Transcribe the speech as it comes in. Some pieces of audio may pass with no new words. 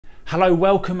Hello,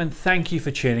 welcome and thank you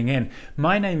for tuning in.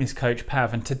 My name is Coach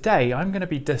Pav and today I'm going to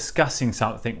be discussing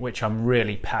something which I'm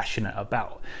really passionate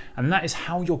about, and that is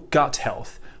how your gut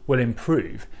health will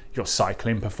improve your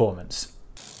cycling performance.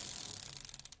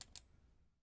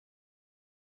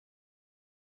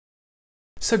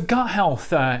 So gut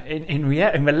health in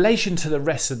relation to the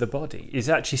rest of the body is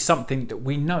actually something that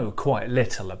we know quite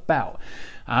little about.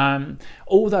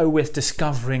 Although we're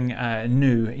discovering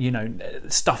new,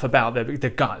 stuff about the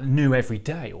gut new every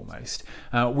day almost,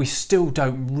 we still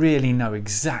don't really know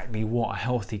exactly what a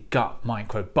healthy gut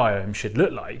microbiome should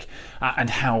look like and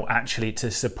how actually to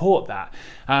support that.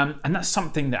 And that's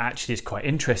something that actually is quite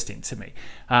interesting to me.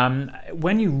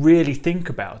 When you really think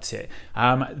about it,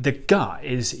 the gut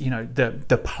is,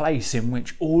 the place in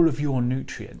which all of your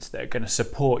nutrients that are going to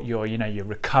support your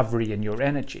recovery and your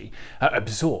energy are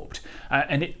absorbed.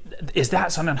 And if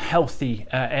that's an unhealthy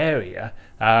area,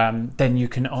 then you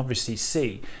can obviously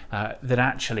see that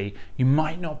actually you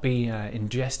might not be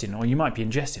ingesting, or you might be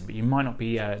ingesting, but you might not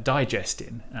be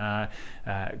digesting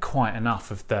quite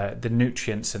enough of the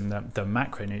nutrients and the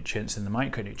macronutrients and the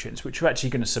micronutrients, which are actually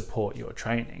going to support your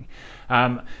training.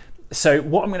 So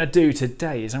what I'm going to do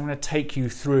today is I'm going to take you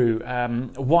through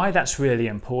why that's really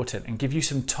important and give you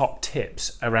some top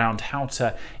tips around how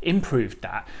to improve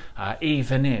that,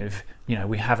 even if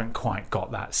we haven't quite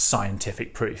got that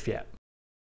scientific proof yet.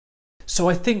 So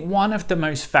I think one of the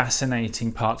most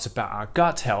fascinating parts about our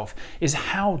gut health is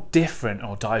how different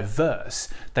or diverse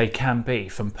they can be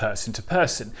from person to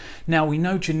person. Now, we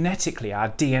know genetically our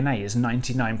DNA is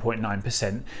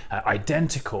 99.9%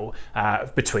 identical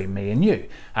between me and you,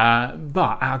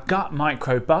 but our gut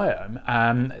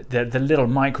microbiome, the little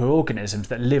microorganisms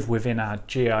that live within our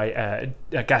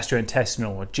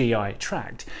gastrointestinal or GI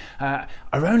tract, are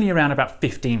only around about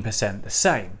 15% the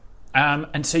same.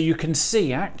 And so you can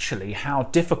see actually how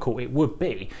difficult it would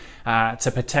be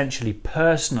to potentially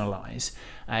personalize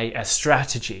a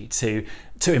strategy to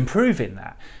improve in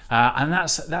that. And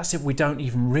that's if we don't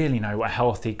even really know what a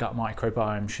healthy gut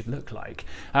microbiome should look like.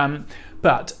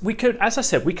 But we could, as I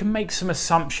said, we can make some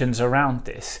assumptions around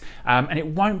this, and it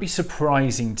won't be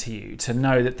surprising to you to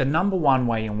know that the number one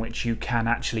way in which you can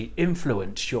actually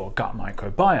influence your gut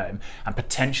microbiome and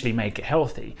potentially make it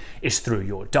healthy is through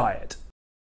your diet.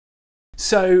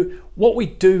 So what we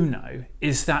do know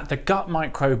is that the gut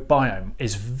microbiome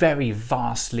is very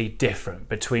vastly different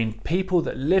between people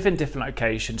that live in different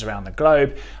locations around the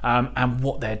globe and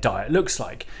what their diet looks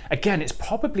like. Again, it's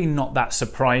probably not that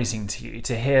surprising to you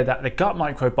to hear that the gut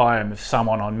microbiome of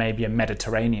someone on maybe a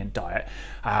Mediterranean diet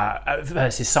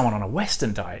versus someone on a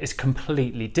Western diet is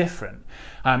completely different.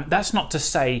 That's not to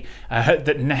say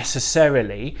that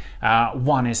necessarily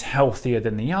one is healthier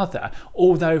than the other,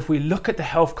 although if we look at the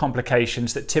health complications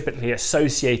that typically are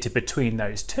associated between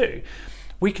those two,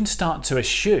 we can start to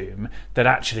assume that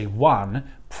actually one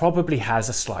probably has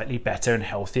a slightly better and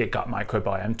healthier gut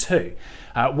microbiome too.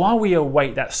 While we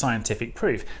await that scientific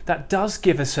proof, that does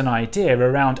give us an idea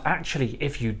around actually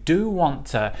if you do want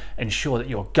to ensure that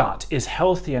your gut is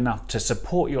healthy enough to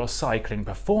support your cycling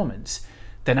performance,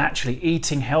 then actually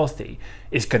eating healthy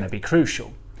is going to be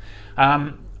crucial.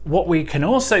 What we can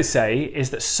also say is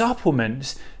that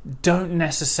supplements don't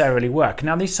necessarily work.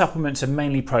 Now, these supplements are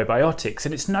mainly probiotics,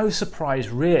 and it's no surprise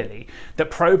really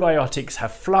that probiotics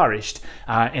have flourished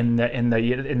in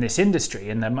this industry,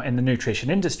 in the nutrition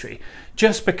industry,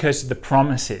 just because of the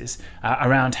promises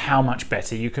around how much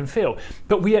better you can feel.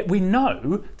 But we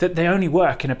know that they only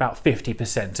work in about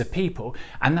 50% of people,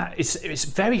 and that it's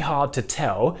very hard to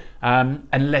tell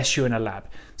unless you're in a lab.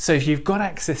 So if you've got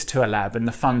access to a lab and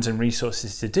the funds and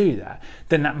resources to do that,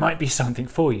 then that might be something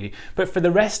for you. But for the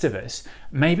rest of us,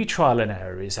 maybe trial and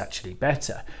error is actually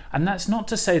better. And that's not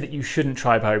to say that you shouldn't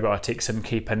try probiotics and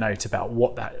keep a note about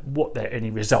any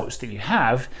results that you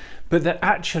have, but that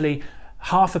actually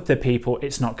half of the people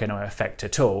it's not going to affect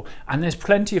at all. And there's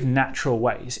plenty of natural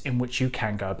ways in which you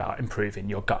can go about improving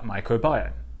your gut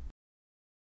microbiome.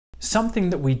 Something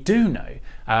that we do know,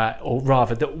 or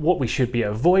rather that what we should be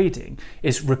avoiding,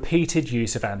 is repeated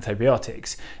use of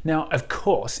antibiotics. Now, of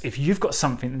course, if you've got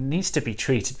something that needs to be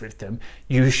treated with them,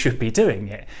 you should be doing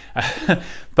it.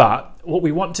 But what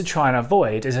we want to try and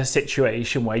avoid is a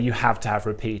situation where you have to have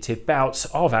repeated bouts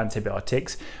of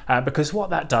antibiotics, because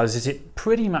what that does is it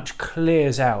pretty much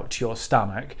clears out your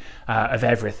stomach of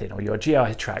everything, or your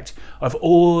GI tract, of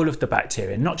all of the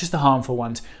bacteria, not just the harmful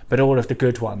ones, but all of the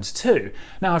good ones too.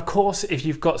 Now, of course, if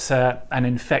you've got an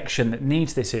infection that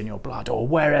needs this in your blood or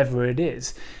wherever it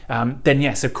is, then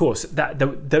yes, of course, that the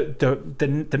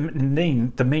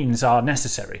means are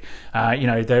necessary.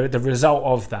 The result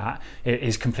of that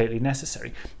is completely necessary.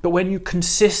 necessary. But when you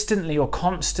consistently or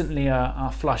constantly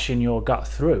are flushing your gut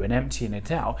through and emptying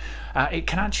it out, it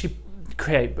can actually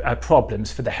create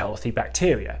problems for the healthy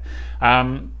bacteria.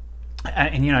 And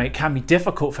it can be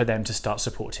difficult for them to start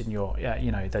supporting your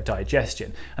the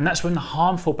digestion, and that's when the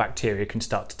harmful bacteria can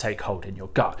start to take hold in your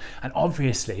gut, and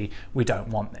obviously we don't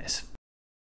want this.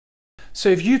 So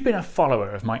if you've been a follower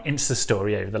of my Insta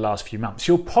story over the last few months,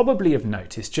 you'll probably have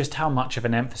noticed just how much of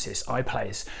an emphasis I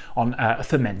place on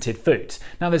fermented foods.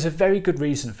 Now there's a very good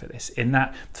reason for this, in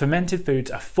that fermented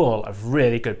foods are full of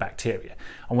really good bacteria,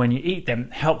 and when you eat them,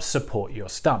 it helps support your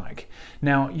stomach.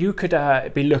 Now you could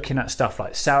be looking at stuff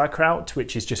like sauerkraut,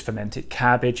 which is just fermented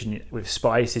cabbage, and with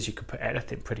spices you could put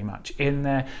anything pretty much in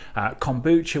there.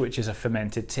 Kombucha, which is a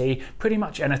fermented tea, pretty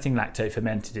much anything lacto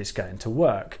fermented is going to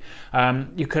work.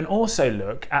 You can also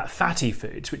look at fatty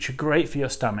foods, which are great for your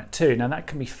stomach too. Now that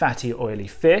can be fatty, oily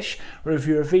fish, or if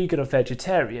you're a vegan or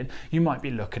vegetarian, you might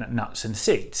be looking at nuts and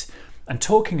seeds. And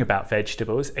talking about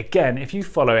vegetables, again, if you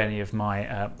follow any of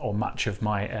my or much of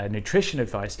my nutrition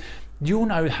advice, you'll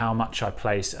know how much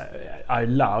I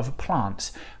love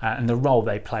plants and the role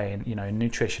they play in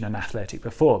nutrition and athletic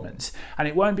performance. And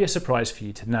it won't be a surprise for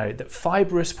you to know that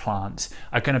fibrous plants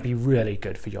are going to be really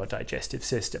good for your digestive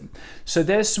system. So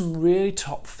there's some really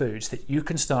top foods that you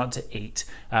can start to eat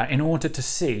in order to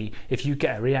see if you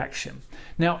get a reaction.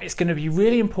 Now, it's going to be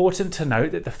really important to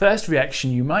note that the first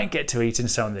reaction you might get to eating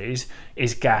some of these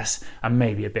is gas and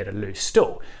maybe a bit of loose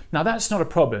stool. Now that's not a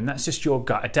problem, that's just your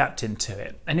gut adapting to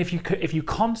it. And if you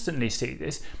constantly see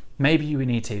this, maybe you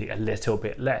need to eat a little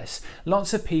bit less.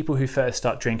 Lots of people who first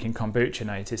start drinking kombucha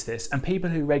notice this, and people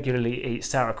who regularly eat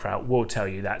sauerkraut will tell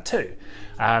you that too.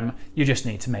 You just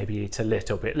need to maybe eat a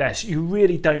little bit less. You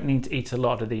really don't need to eat a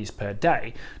lot of these per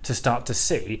day to start to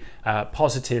see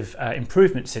positive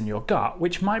improvements in your gut,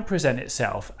 which might present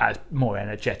itself as more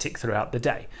energetic throughout the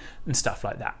day and stuff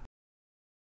like that.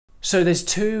 So there's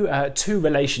two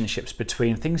relationships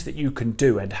between things that you can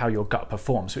do and how your gut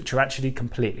performs, which are actually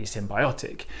completely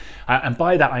symbiotic. And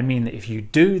by that I mean that if you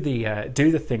do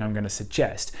the thing I'm going to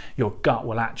suggest, your gut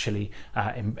will actually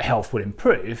health will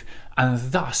improve, and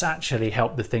thus actually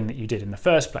help the thing that you did in the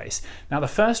first place. Now the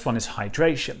first one is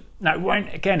hydration. Now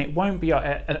it won't be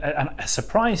a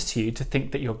surprise to you to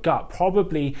think that your gut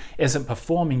probably isn't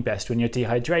performing best when you're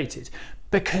dehydrated,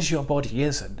 because your body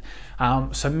isn't.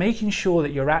 So making sure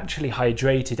that you're actually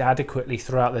hydrated adequately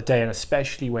throughout the day, and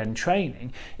especially when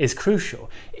training, is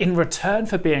crucial. In return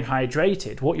for being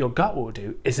hydrated, what your gut will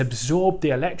do is absorb the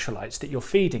electrolytes that you're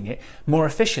feeding it more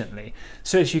efficiently.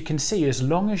 So as you can see, as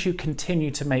long as you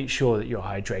continue to make sure that you're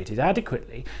hydrated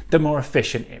adequately, the more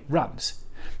efficient it runs.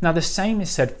 Now the same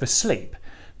is said for sleep.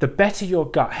 The better your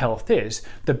gut health is,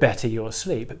 the better your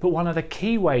sleep. But one of the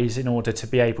key ways in order to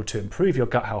be able to improve your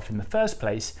gut health in the first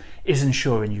place is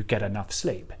ensuring you get enough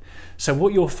sleep. So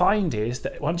what you'll find is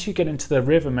that once you get into the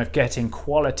rhythm of getting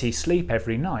quality sleep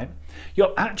every night,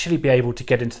 you'll actually be able to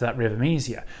get into that rhythm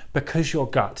easier because your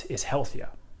gut is healthier.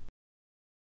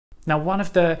 Now, one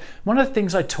of the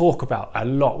things I talk about a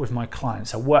lot with my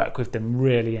clients, I work with them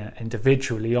really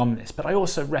individually on this, but I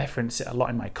also reference it a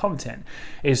lot in my content,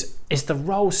 is the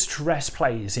role stress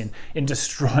plays in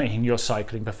destroying your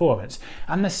cycling performance.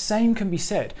 And the same can be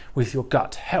said with your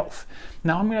gut health.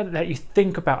 Now, I'm going to let you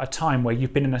think about a time where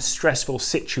you've been in a stressful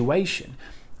situation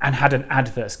and had an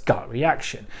adverse gut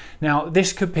reaction. Now,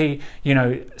 this could be,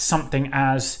 something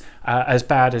as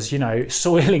bad as,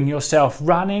 soiling yourself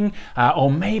running,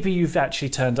 or maybe you've actually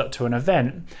turned up to an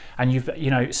event and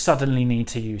you've, suddenly need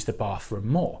to use the bathroom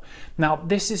more. Now,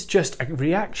 this is just a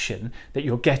reaction that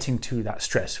you're getting to that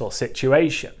stressful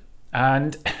situation.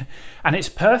 And it's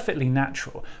perfectly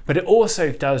natural, but it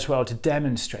also does well to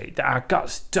demonstrate that our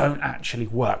guts don't actually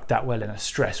work that well in a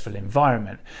stressful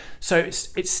environment. So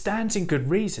it stands in good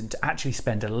reason to actually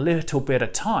spend a little bit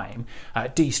of time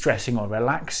de-stressing or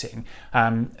relaxing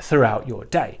throughout your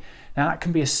day. Now that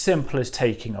can be as simple as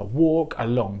taking a walk, a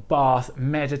long bath,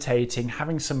 meditating,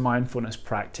 having some mindfulness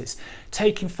practice,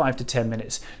 taking 5 to 10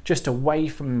 minutes just away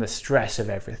from the stress of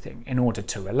everything in order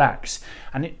to relax.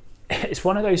 And it's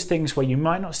one of those things where you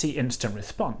might not see instant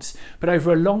response, but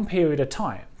over a long period of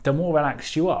time, the more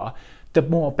relaxed you are, the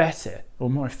more better or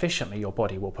more efficiently your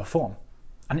body will perform.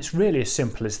 And it's really as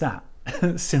simple as that.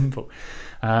 Simple.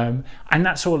 And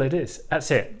that's all it is.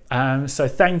 That's it. So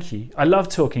thank you. I love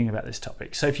talking about this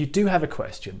topic. So if you do have a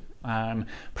question,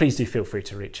 please do feel free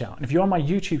to reach out. And if you're on my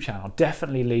YouTube channel,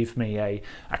 definitely leave me a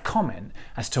comment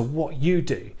as to what you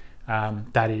do.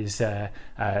 That is,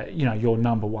 your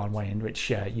number one way in which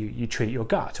you treat your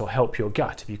gut or help your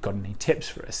gut. If you've got any tips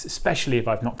for us, especially if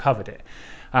I've not covered it.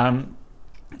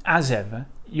 As ever,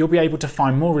 you'll be able to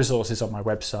find more resources on my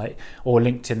website or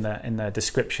linked in the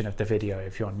description of the video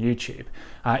if you're on YouTube.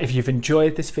 If you've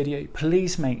enjoyed this video,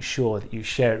 please make sure that you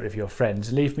share it with your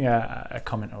friends. Leave me a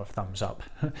comment or a thumbs up.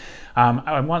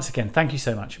 And once again, thank you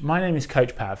so much. My name is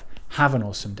Coach Pav. Have an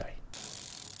awesome day.